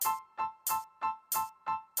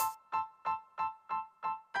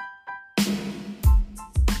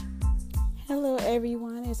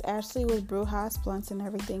everyone, it's Ashley with Brew House, Blunts, and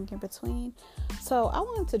everything in between. So I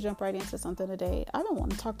wanted to jump right into something today. I've been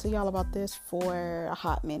wanting to talk to y'all about this for a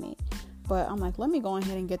hot minute, but I'm like, let me go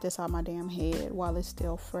ahead and get this out my damn head while it's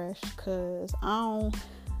still fresh, because I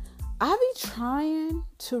be trying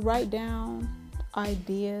to write down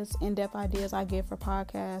ideas, in-depth ideas I get for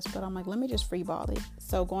podcasts, but I'm like, let me just freeball it.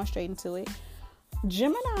 So going straight into it.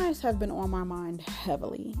 Geminis have been on my mind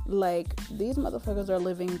heavily. Like, these motherfuckers are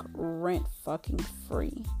living rent fucking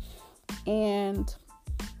free. And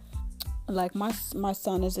like my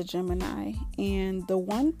son is a Gemini, and the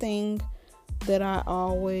one thing that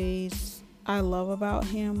I love about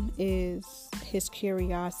him is his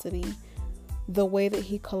curiosity, the way that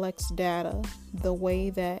he collects data, the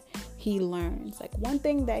way that he learns. Like, one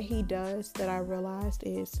thing that he does that I realized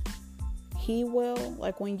is he will,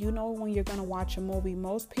 like, when you're going to watch a movie,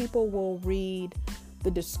 most people will read the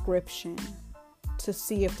description to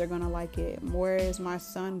see if they're going to like it. Whereas my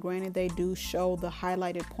son, granted, they do show the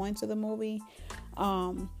highlighted points of the movie.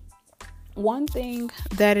 One thing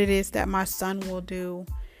that it is that my son will do,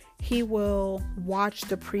 he will watch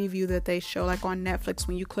the preview that they show, like on Netflix.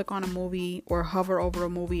 When you click on a movie or hover over a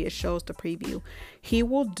movie, it shows the preview. He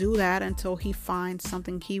will do that until he finds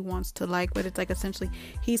something he wants to like. But it's like, essentially,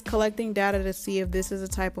 he's collecting data to see if this is a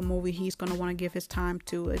type of movie he's going to want to give his time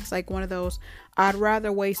to. It's like one of those, I'd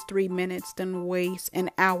rather waste 3 minutes than waste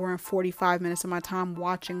an hour and 45 minutes of my time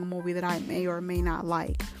watching a movie that I may or may not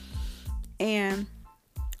like. And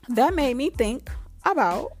that made me think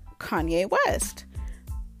about Kanye West.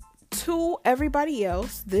 To everybody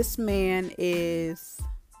else, this man is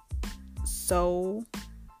so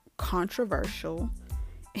controversial.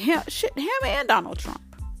 Him and Donald Trump.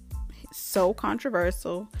 So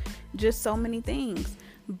controversial. Just so many things.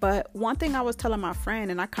 But one thing I was telling my friend,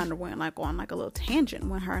 and I kind of went on a little tangent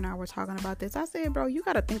when her and I were talking about this. I said, bro, you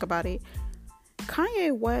got to think about it.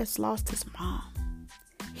 Kanye West lost his mom.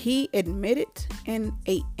 He admitted in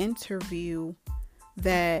an interview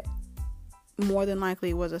that more than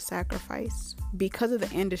likely was a sacrifice because of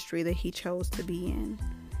the industry that he chose to be in.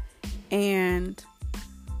 And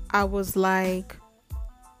I was like,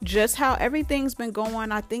 just how everything's been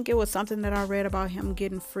going, I think it was something that I read about him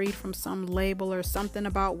getting freed from some label or something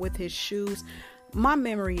about with his shoes. My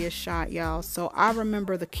memory is shot, y'all, so I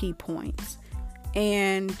remember the key points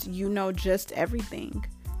and just everything.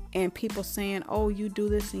 And people saying, oh, you do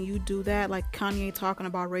this and you do that, like Kanye talking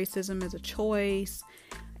about racism as a choice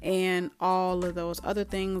and all of those other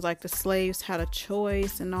things, like the slaves had a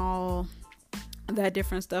choice and all that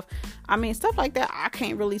different stuff. I mean, stuff like that, I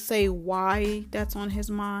can't really say why that's on his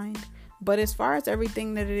mind. But as far as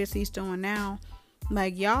everything that it is he's doing now,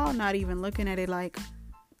 like, y'all not even looking at it like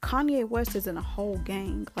Kanye West is in a whole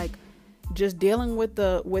gang. Like, just dealing with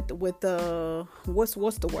the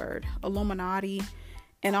what's the word? Illuminati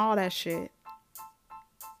and all that shit.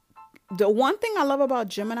 The one thing I love about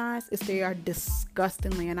Geminis is they are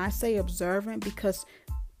disgustingly, and I say observant because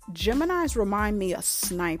Geminis remind me of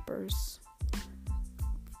snipers.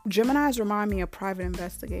 Geminis remind me of private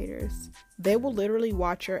investigators. They will literally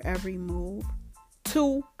watch your every move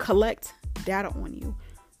to collect data on you.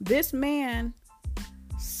 This man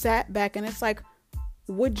sat back, and it's like,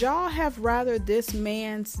 would y'all have rather this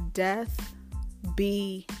man's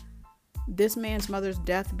mother's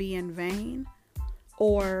death be in vain?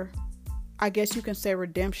 Or I guess you can say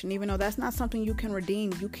redemption, even though that's not something you can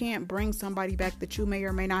redeem. You can't bring somebody back that you may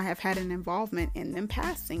or may not have had an involvement in them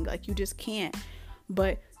passing. Like, you just can't.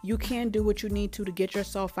 But you can do what you need to get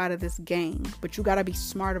yourself out of this game. But you got to be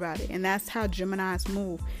smart about it. And that's how Geminis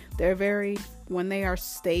move. They're when they are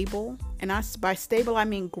stable, and by stable I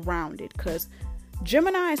mean grounded, because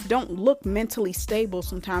Geminis don't look mentally stable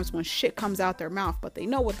sometimes when shit comes out their mouth, but they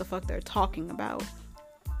know what the fuck they're talking about.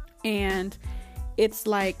 And it's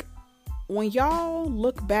like, when y'all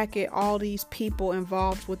look back at all these people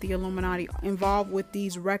involved with the Illuminati, involved with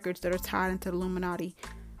these records that are tied into the Illuminati,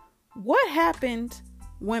 what happened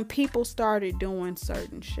when people started doing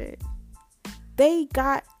certain shit? They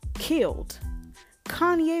got killed.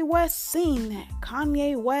 Kanye West seen that.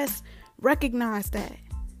 Kanye West recognized that.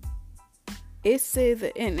 It's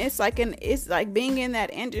like being in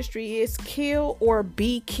that industry is kill or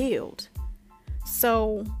be killed.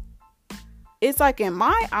 So it's like, in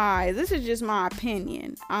my eyes, this is just my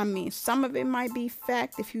opinion. I mean, some of it might be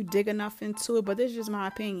fact if you dig enough into it, but this is just my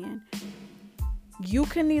opinion. You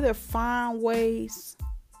can either find ways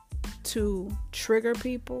to trigger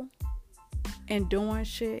people and doing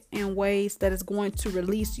shit in ways that is going to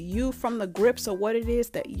release you from the grips of what it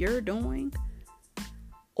is that you're doing,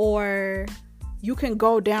 or you can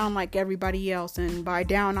go down like everybody else, and by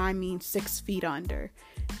down I mean 6 feet under.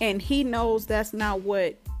 And he knows that's not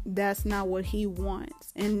what he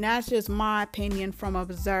wants. And that's just my opinion from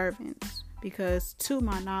observance, because to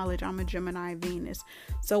my knowledge, I'm a Gemini Venus.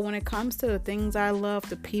 So when it comes to the things I love,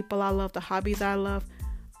 the people I love, the hobbies I love,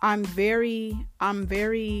 I'm very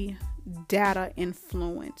data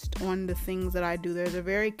influenced on the things that I do. There's a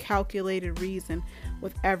very calculated reason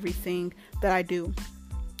with everything that I do,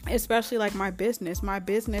 especially like my business. My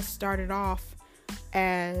business started off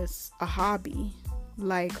as a hobby.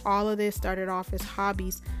 Like all of this started off as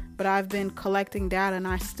hobbies, but I've been collecting data, and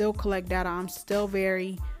I still collect data. I'm still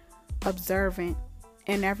very observant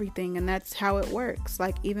in everything, and that's how it works.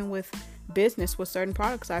 Like even with business, with certain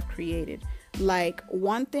products I've created. Like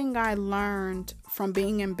one thing I learned from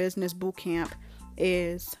being in business boot camp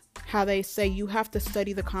is how they say you have to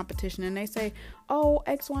study the competition, and they say, oh,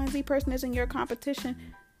 X, Y, and Z person isn't your competition.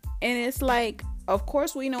 And it's like, of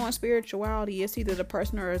course we know in spirituality it's either the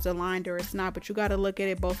person or it's aligned or it's not, but you got to look at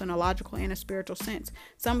it both in a logical and a spiritual sense.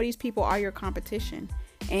 Some of these people are your competition,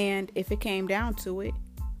 and if it came down to it,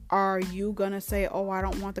 are you gonna say, oh, I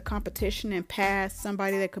don't want the competition, and pass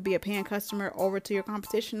somebody that could be a paying customer over to your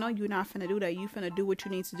competition? No, you're not finna do that. You finna do what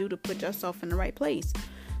you need to do to put yourself in the right place.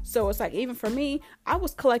 So it's like, even for me, I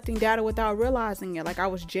was collecting data without realizing it. Like I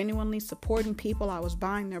was genuinely supporting people. I was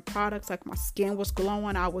buying their products. Like my skin was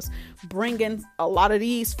glowing. I was bringing a lot of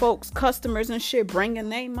these folks, customers and shit, bringing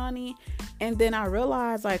their money. And then I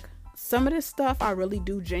realized like some of this stuff I really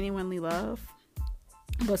do genuinely love,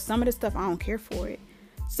 but some of this stuff I don't care for it.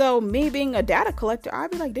 So me being a data collector, I'd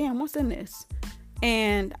be like, damn, what's in this?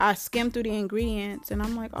 And I skim through the ingredients and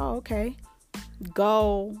I'm like, oh, okay,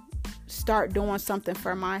 go start doing something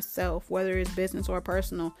for myself, whether it's business or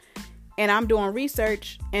personal. And I'm doing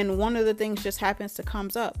research, and one of the things just happens to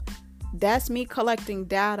comes up. That's me collecting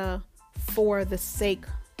data for the sake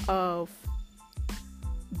of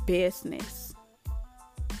business.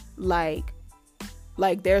 Like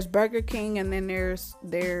there's Burger King, and then there's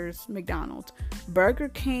McDonald's. Burger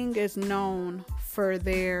King is known for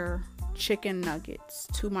their chicken nuggets,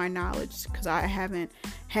 to my knowledge, because I haven't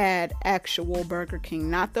had actual Burger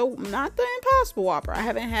King, not the Impossible Whopper. I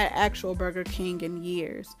haven't had actual Burger King in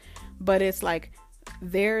years, but it's like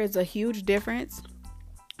there is a huge difference.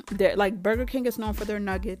 Like Burger King is known for their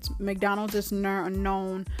nuggets, McDonald's is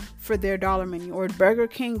known for their dollar menu, or Burger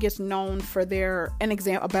King is known for their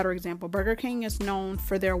a better example. Burger King is known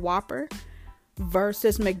for their Whopper,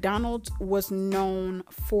 versus McDonald's was known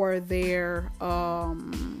for their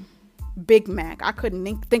Big Mac. I couldn't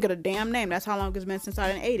think of the damn name. That's how long it's been since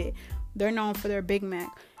I didn't ate it. They're known for their Big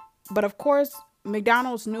Mac. But of course,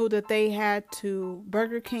 McDonald's knew that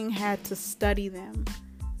Burger King had to study them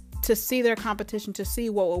to see their competition, to see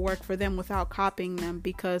what would work for them without copying them,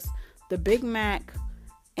 because the Big Mac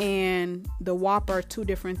and the Whopper are two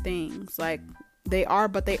different things. Like they are,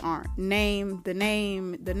 but they aren't. The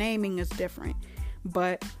naming is different.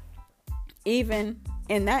 But even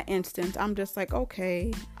in that instance, I'm just like,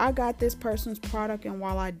 okay, I got this person's product, and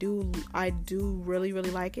while I do really,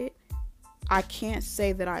 really like it, I can't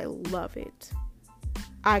say that I love it.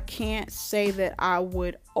 I can't say that I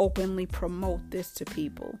would openly promote this to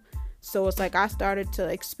people. So it's like I started to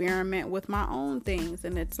experiment with my own things,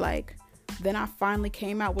 and it's like then I finally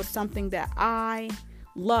came out with something that I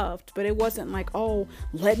loved, but it wasn't like, oh,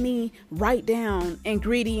 let me write down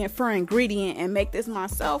ingredient for ingredient and make this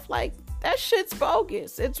myself. Like that shit's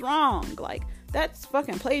bogus. It's wrong. Like that's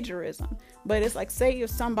fucking plagiarism. But it's like, say if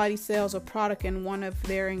somebody sells a product and one of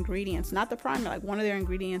their ingredients, not the primary, like one of their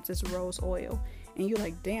ingredients is rose oil, and you're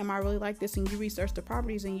like, damn, I really like this, and you research the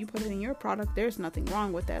properties and you put it in your product, there's nothing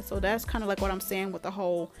wrong with that. So that's kind of like what I'm saying with the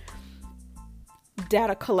whole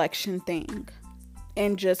data collection thing,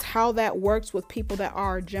 and just how that works with people that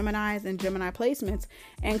are Geminis and Gemini placements.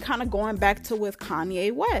 And kind of going back to with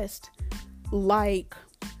Kanye West, like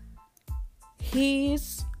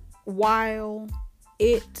while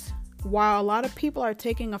a lot of people are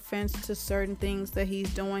taking offense to certain things that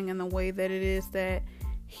he's doing and the way that it is that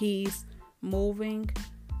he's moving,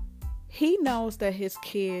 he knows that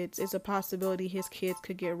it's a possibility his kids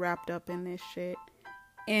could get wrapped up in this shit.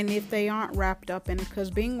 And if they aren't wrapped up in it, because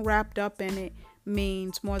being wrapped up in it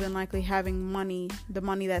means more than likely having the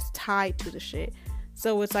money that's tied to the shit.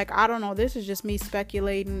 So it's like, I don't know, this is just me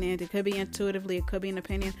speculating, and it could be intuitively, it could be an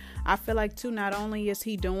opinion. I feel like too, not only is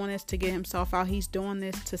he doing this to get himself out, he's doing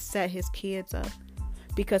this to set his kids up,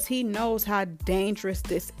 because he knows how dangerous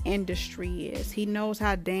this industry is. He knows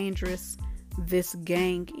how dangerous this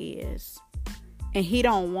gang is, and he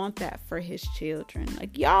don't want that for his children.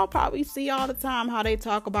 Like y'all probably see all the time how they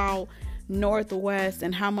talk about Northwest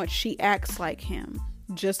and how much she acts like him.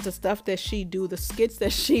 just the stuff that she do, the skits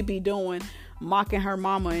that she be doing, mocking her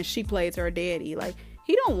mama, and she plays her daddy. Like,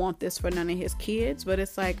 he don't want this for none of his kids, but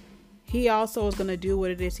it's like he also is going to do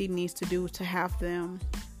what it is he needs to do to have them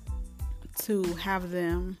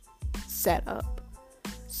set up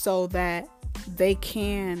so that they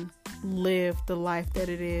can live the life that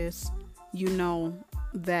it is,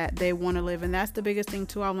 that they want to live. And that's the biggest thing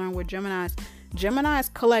too I learned with Geminis.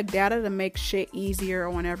 Geminis collect data to make shit easier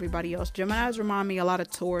on everybody else. Geminis remind me a lot of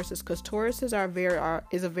Tauruses, because Tauruses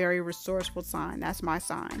is a very resourceful sign. That's my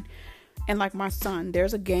sign. And like my son,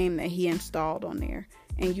 there's a game that he installed on there.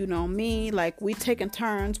 And me, like, we taking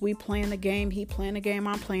turns. We playing the game. He playing the game.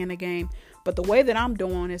 I'm playing the game. But the way that I'm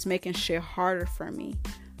doing is making shit harder for me.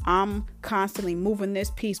 I'm constantly moving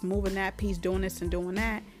this piece, moving that piece, doing this and doing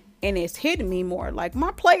that. And it's hitting me more. Like,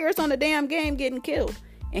 my players on the damn game getting killed.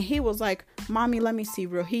 And he was like, Mommy, let me see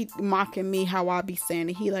real. He mocking me how I be saying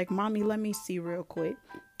it. He like, Mommy, let me see real quick.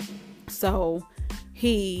 So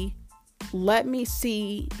he let me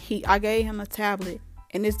see. I gave him a tablet.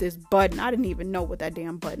 And it's this button. I didn't even know what that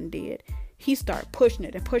damn button did. He started pushing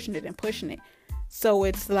it and pushing it and pushing it. So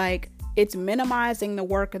it's like, it's minimizing the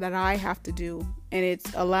work that I have to do. And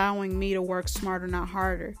it's allowing me to work smarter, not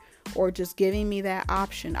harder. Or just giving me that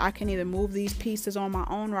option. I can either move these pieces on my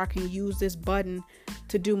own, or I can use this button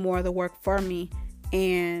to do more of the work for me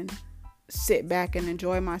and sit back and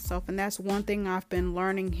enjoy myself. And that's one thing I've been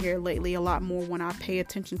learning here lately a lot more, when I pay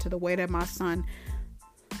attention to the way that my son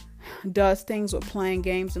does things with playing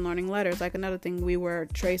games and learning letters. Like, another thing, we were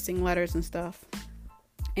tracing letters and stuff.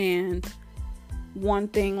 And one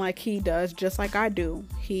thing, like, he does, just like I do,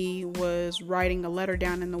 he was writing a letter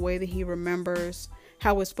down in the way that he remembers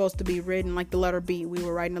how it's supposed to be written, like the letter B. We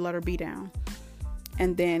were writing the letter B down.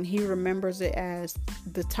 And then he remembers it as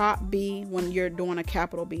the top B. When you're doing a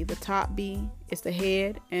capital B, the top B is the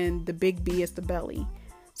head and the big B is the belly.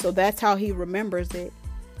 So that's how he remembers it.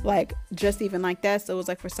 Like, just even like that. So it was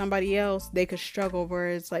like, for somebody else, they could struggle,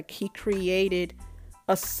 whereas like he created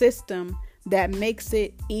a system that makes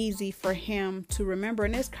it easy for him to remember.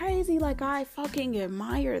 And it's crazy. Like, I fucking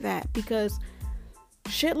admire that, because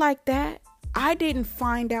shit like that, I didn't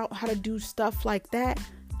find out how to do stuff like that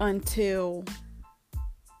until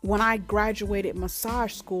when I graduated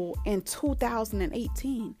massage school in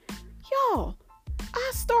 2018. Y'all,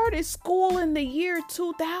 I started school in the year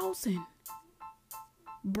 2000.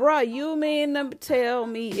 Bruh, you mean to tell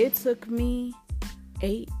me it took me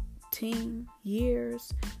 18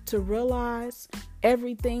 years to realize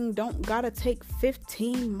everything don't gotta take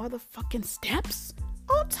 15 motherfucking steps?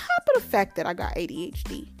 On top of the fact that I got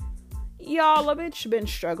ADHD. Y'all, a bitch been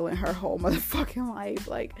struggling her whole motherfucking life.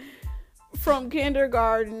 Like, from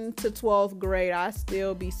kindergarten to 12th grade, I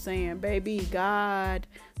still be saying, baby, God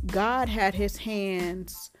had his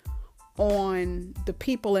hands on the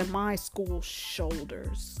people in my school's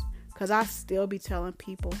shoulders. Because I still be telling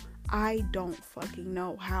people, I don't fucking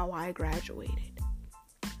know how I graduated.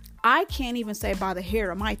 I can't even say by the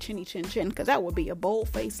hair of my chinny chin chin, because that would be a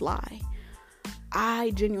bold-faced lie.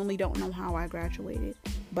 I genuinely don't know how I graduated.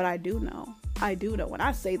 But I do know. When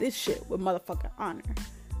I say this shit with motherfucking honor.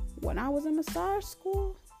 When I was in massage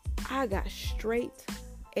school, I got straight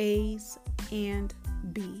A's and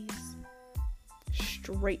B's.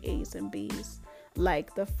 Straight A's and B's.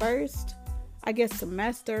 Like, the first, I guess,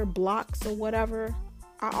 semester blocks or whatever,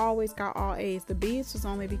 I always got all A's. The B's was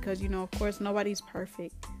only because, of course, nobody's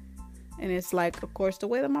perfect. And it's like, of course, the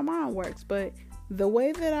way that my mind works. But the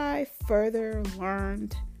way that I further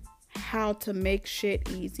learned how to make shit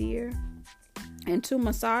easier, and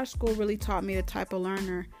massage school really taught me the type of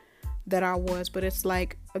learner that I was. But it's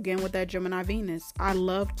like, again, with that Gemini Venus, I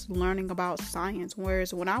loved learning about science,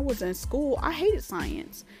 whereas when I was in school, I hated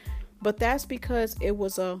science. But that's because it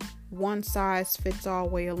was a one size fits all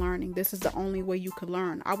way of learning. This is the only way you could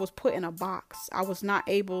learn. I was put in a box. I was not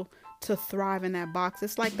able to thrive in that box.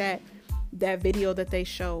 It's like that video that they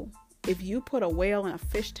show. If you put a whale in a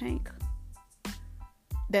fish tank,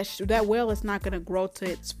 that whale is not going to grow to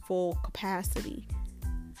its full capacity.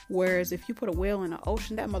 Whereas if you put a whale in the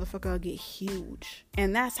ocean, that motherfucker will get huge.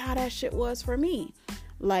 And that's how that shit was for me.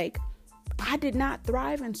 Like, I did not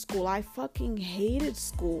thrive in school. I fucking hated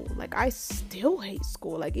school. Like, I still hate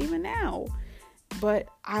school, like, even now. But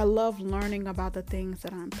I love learning about the things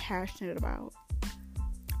that I'm passionate about.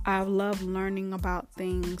 I love learning about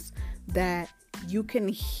things that you can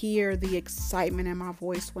hear the excitement in my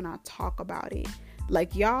voice when I talk about it.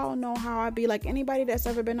 Like, y'all know how I be. Like, anybody that's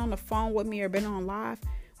ever been on the phone with me or been on live,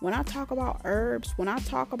 when I talk about herbs, when I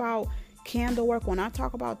talk about candle work, when I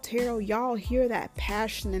talk about tarot, y'all hear that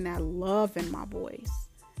passion and that love in my voice.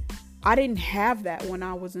 I didn't have that when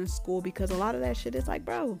I was in school, because a lot of that shit is like,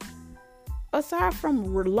 bro, aside from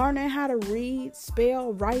learning how to read,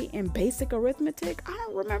 spell, write, and basic arithmetic, I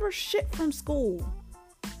don't remember shit from school.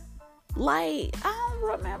 Like, I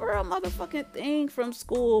don't remember a motherfucking thing from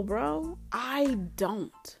school, bro. I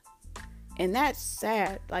don't. And that's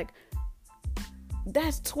sad. Like,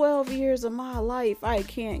 that's 12 years of my life I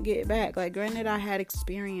can't get back. Like, granted, I had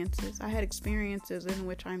experiences in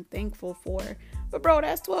which I'm thankful for. But, bro,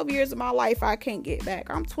 that's 12 years of my life I can't get back.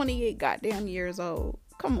 I'm 28 goddamn years old.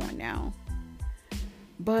 Come on now.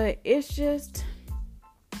 But it's just,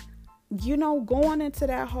 going into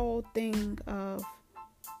that whole thing of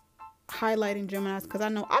highlighting Geminis, because I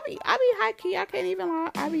know I be high key, I can't even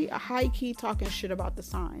lie, I be high key talking shit about the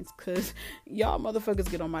signs, because y'all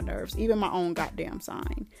motherfuckers get on my nerves, even my own goddamn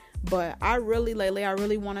sign. But lately I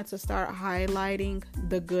really wanted to start highlighting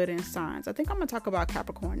the good in signs. I think I'm gonna talk about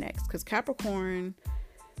Capricorn next, because Capricorn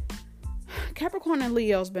and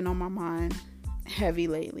Leo's been on my mind heavy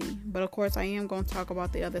lately. But of course I am gonna talk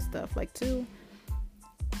about the other stuff, like too.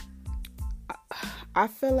 I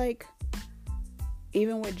feel like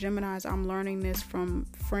even with Geminis, I'm learning this from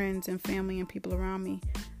friends and family and people around me.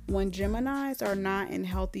 When Geminis are not in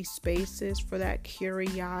healthy spaces for that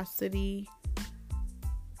curiosity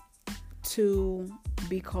to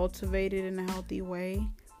be cultivated in a healthy way,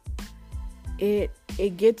 it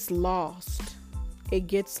gets lost. It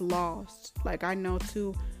gets lost. Like, I know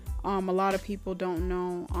too, a lot of people don't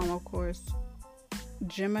know, of course,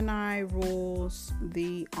 Gemini rules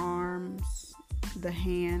the arms, the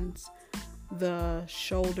hands, the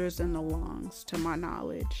shoulders, and the lungs, to my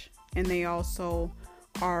knowledge. And they also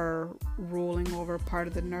are ruling over part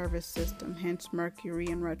of the nervous system, hence Mercury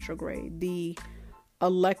in retrograde, the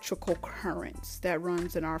electrical currents that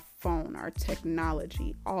runs in our phone, our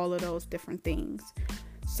technology, all of those different things.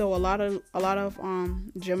 So a lot of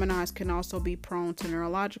Geminis can also be prone to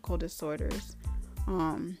neurological disorders,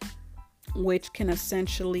 which can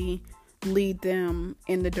essentially lead them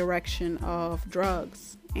in the direction of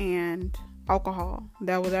drugs and alcohol.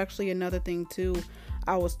 That was actually another thing too.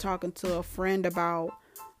 I was talking to a friend about.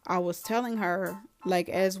 I was telling her, like,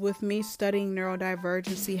 as with me studying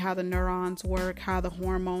neurodivergency, how the neurons work, how the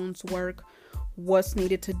hormones work, what's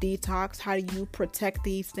needed to detox, how do you protect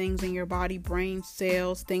these things in your body, brain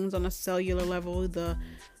cells, things on a cellular level, the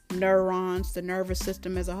neurons, the nervous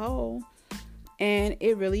system as a whole. And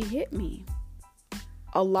it really hit me.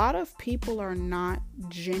 A lot of people are not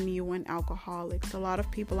genuine alcoholics. A lot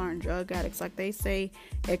of people aren't drug addicts. Like, they say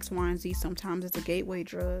X, Y, and Z sometimes it's a gateway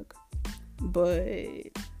drug. But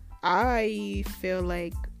I feel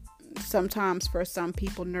like sometimes for some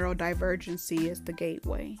people, neurodivergency is the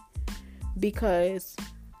gateway. Because,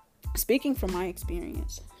 speaking from my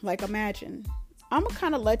experience, like, imagine, I'm going to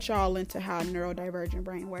kind of let y'all into how a neurodivergent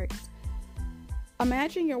brain works.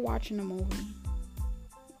 Imagine you're watching a movie.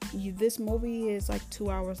 This movie is like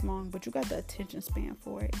 2 hours long, but you got the attention span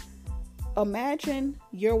for it. Imagine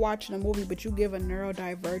you're watching a movie, but you give a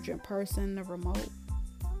neurodivergent person the remote.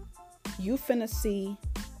 You finna see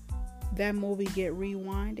that movie get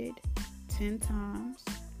rewinded 10 times.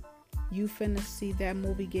 You finna see that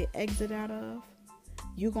movie get exit out of.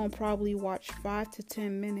 You gonna probably watch 5 to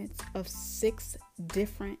 10 minutes of 6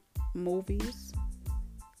 different movies.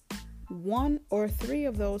 1 or 3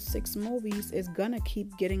 of those 6 movies is gonna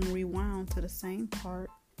keep getting rewound to the same part.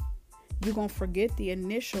 You're gonna forget the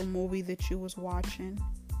initial movie that you was watching.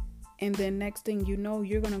 And then next thing you know,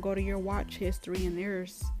 you're gonna go to your watch history and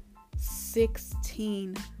there's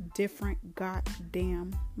 16 different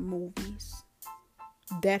goddamn movies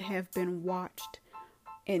that have been watched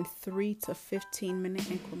in 3 to 15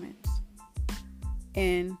 minute increments.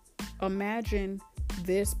 And imagine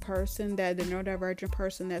this person, that the neurodivergent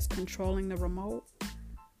person that's controlling the remote,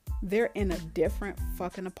 they're in a different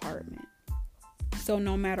fucking apartment. So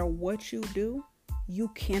no matter what you do, you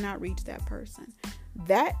cannot reach that person.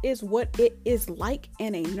 That is what it is like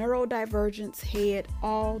in a neurodivergent's head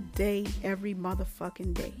all day, every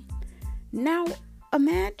motherfucking day. Now,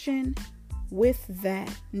 imagine with that,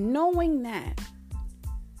 knowing that,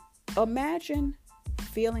 imagine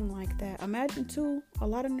feeling like that. Imagine too, a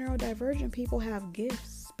lot of neurodivergent people have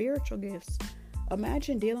gifts, spiritual gifts.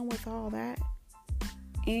 Imagine dealing with all that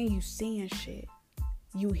and you seeing shit,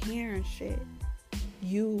 you hearing shit,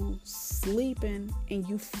 you sleeping and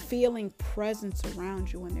you feeling presence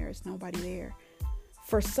around you when there is nobody there.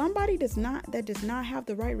 For somebody that does not have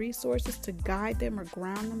the right resources to guide them or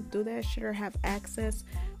ground them through that shit, or have access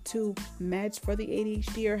to meds for the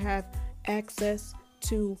ADHD, or have access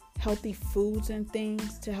to healthy foods and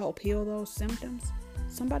things to help heal those symptoms,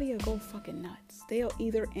 somebody will go fucking nuts. They'll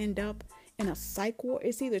either end up in a psych ward.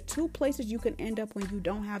 It's either two places you can end up when you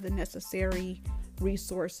don't have the necessary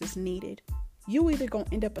resources needed. You either gonna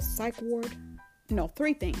end up a psych ward, no,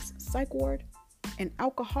 three things: psych ward, an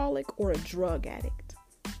alcoholic, or a drug addict.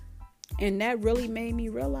 And that really made me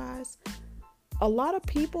realize a lot of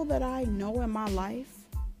people that I know in my life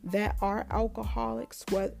that are alcoholics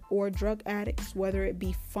or drug addicts, whether it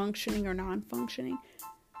be functioning or non-functioning,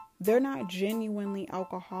 they're not genuinely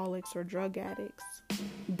alcoholics or drug addicts.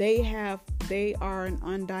 They are an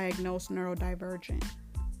undiagnosed neurodivergent.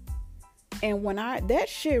 And when that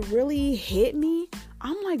shit really hit me,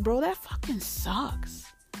 I'm like, bro, that fucking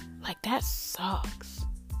sucks. Like, that sucks.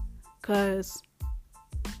 'Cause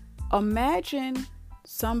imagine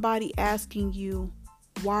somebody asking you,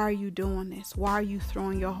 why are you doing this? Why are you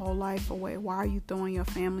throwing your whole life away? Why are you throwing your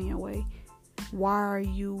family away? Why are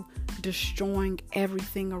you destroying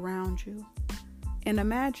everything around you? And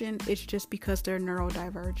imagine it's just because they're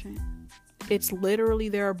neurodivergent. It's literally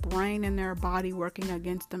their brain and their body working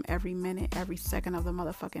against them every minute, every second of the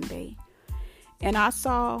motherfucking day. And I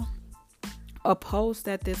saw a post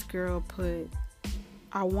that this girl put.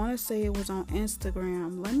 I want to say it was on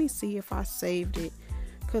Instagram. Let me see if I saved it.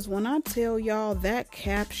 Because when I tell y'all that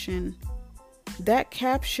caption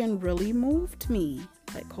really moved me.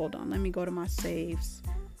 Like, hold on, let me go to my saves.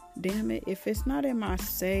 Damn it, if it's not in my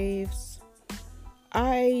saves,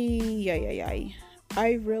 I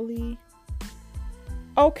really...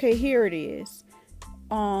 Okay, here it is.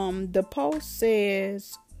 The post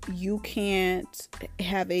says you can't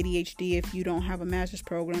have ADHD if you don't have a master's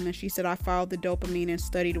program. And she said, I followed the dopamine and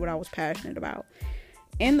studied what I was passionate about.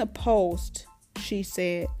 In the post, she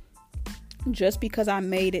said, just because I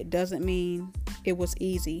made it doesn't mean it was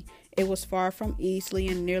easy. It was far from easily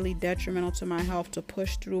and nearly detrimental to my health to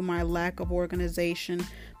push through my lack of organization,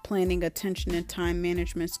 planning, attention, and time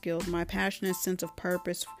management skills. My passion and sense of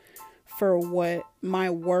purpose for what my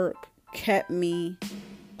work kept me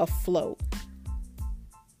afloat.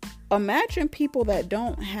 Imagine people that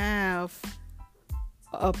don't have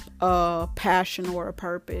a passion or a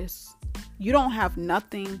purpose. You don't have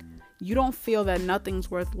nothing. You don't feel that nothing's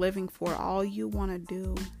worth living for. All you want to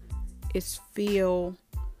do is feel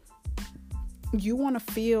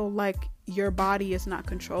like your body is not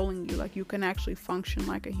controlling you. Like, you can actually function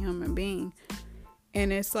like a human being.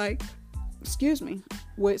 And it's like,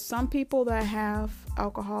 with some people that have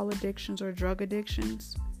alcohol addictions or drug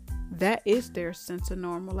addictions, that is their sense of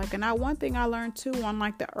normal. Like, and one thing I learned too on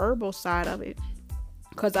like the herbal side of it,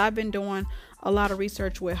 because I've been doing a lot of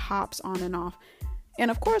research with hops on and off. And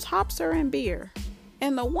of course, hops are in beer.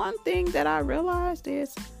 And the one thing that I realized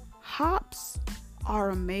is hops are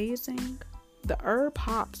amazing. The herb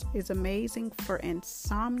hops is amazing for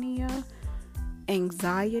insomnia,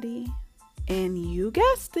 anxiety, and you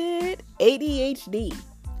guessed it, ADHD.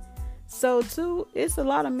 So too, it's a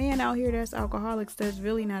lot of men out here that's alcoholics that's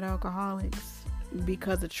really not alcoholics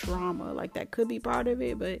because of trauma. Like, that could be part of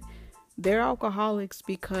it, but they're alcoholics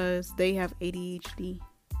because they have ADHD.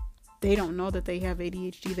 They don't know that they have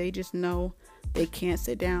ADHD. They just know they can't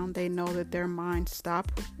sit down. They know that their mind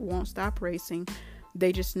won't stop racing.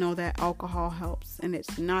 They just know that alcohol helps. And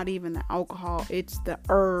it's not even the alcohol. It's the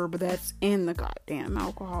herb that's in the goddamn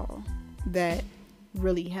alcohol that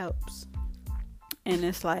really helps. And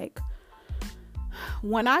it's like,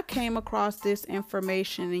 when I came across this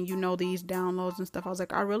information and these downloads and stuff, I was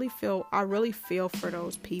like, I really feel for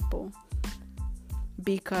those people,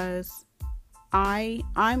 because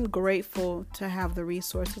I'm grateful to have the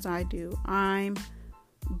resources I do. I'm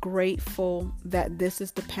grateful that this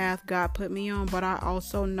is the path God put me on, but I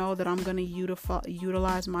also know that I'm going to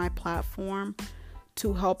utilize my platform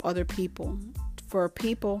to help other people. For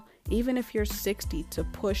people, even if you're 60, to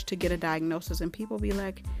push to get a diagnosis. And people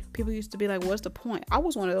used to be like, what's the point? I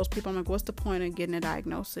was one of those people. I'm like, what's the point of getting a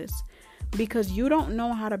diagnosis? Because you don't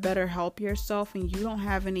know how to better help yourself, and you don't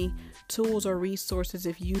have any tools or resources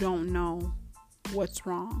if you don't know what's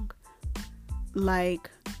wrong. Like,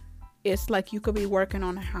 it's like you could be working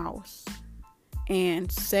on a house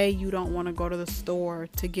and say you don't want to go to the store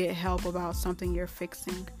to get help about something you're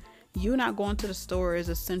fixing. You not going to the store is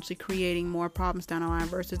essentially creating more problems down the line,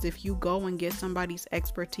 versus if you go and get somebody's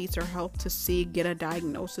expertise or help to get a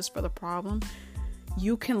diagnosis for the problem,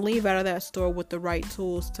 you can leave out of that store with the right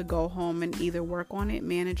tools to go home and either work on it,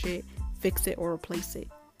 manage it, fix it, or replace it.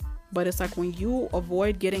 But it's like, when you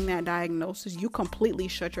avoid getting that diagnosis, you completely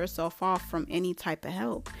shut yourself off from any type of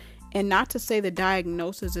help. And not to say the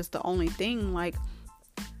diagnosis is the only thing, like,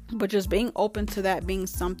 but just being open to that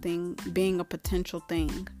being a potential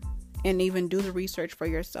thing. And even do the research for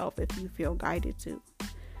yourself if you feel guided to.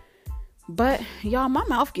 But y'all, my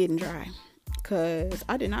mouth getting dry. because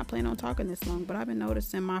I did not plan on talking this long, but I've been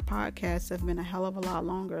noticing my podcasts have been a hell of a lot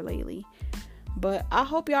longer lately. But I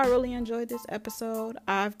hope y'all really enjoyed this episode.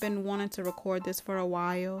 I've been wanting to record this for a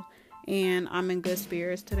while, and I'm in good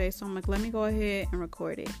spirits today, so I'm like, let me go ahead and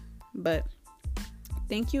record it. But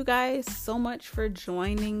thank you guys so much for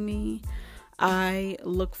joining me. I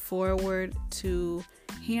look forward to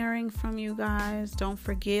hearing from you guys. Don't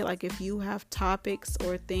forget, like, if you have topics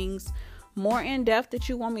or things more in depth that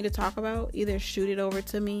you want me to talk about, either shoot it over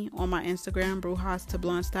to me on my Instagram,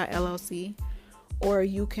 brujas2blunts.llc, or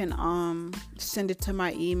you can send it to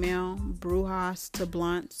my email,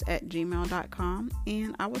 brujas2blunts@gmail.com,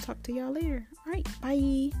 and I will talk to y'all later. All right,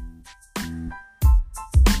 bye.